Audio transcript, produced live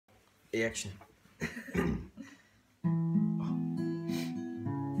Action.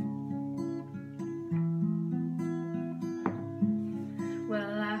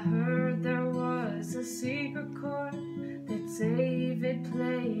 Well, I heard there was a secret chord that David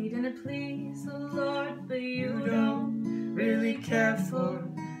played and it pleased the Lord, but you don't really care for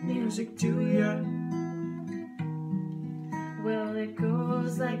music, do ya? Well, it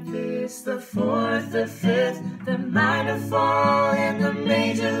goes like this: the fourth, the fifth, the minor fall, and the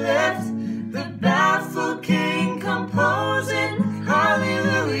major lift. The baffled king composing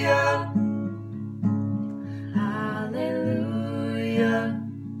hallelujah, hallelujah,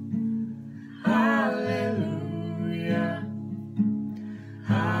 hallelujah,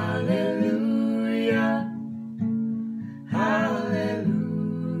 hallelujah, hallelujah.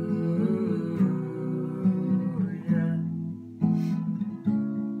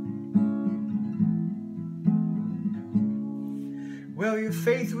 Well, your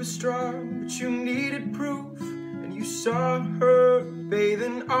faith was strong, but you needed proof, and you saw her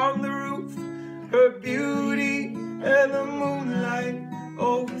bathing on the roof. Her beauty and the moonlight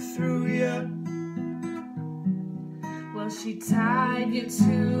overthrew ya. Well, she tied you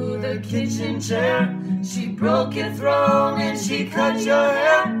to the kitchen chair, she broke your throne and she cut your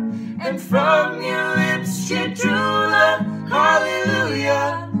hair, and from your lips she drew the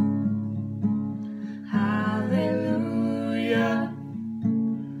hallelujah, hallelujah,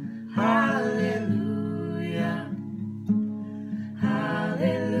 hallelujah,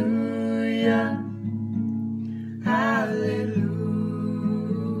 hallelujah, hallelujah.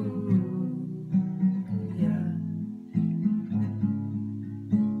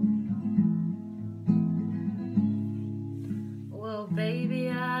 Well, baby,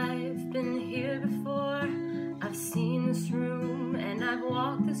 I've been here before. I've seen this room and I've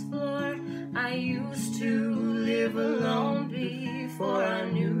walked this floor. I used to live alone before I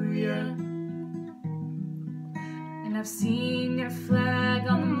knew ya. And I've seen your flag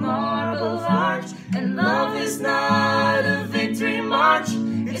on the marble arch, and love is not a victory march.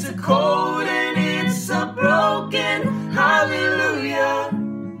 It's a cold and it's a broken hallelujah.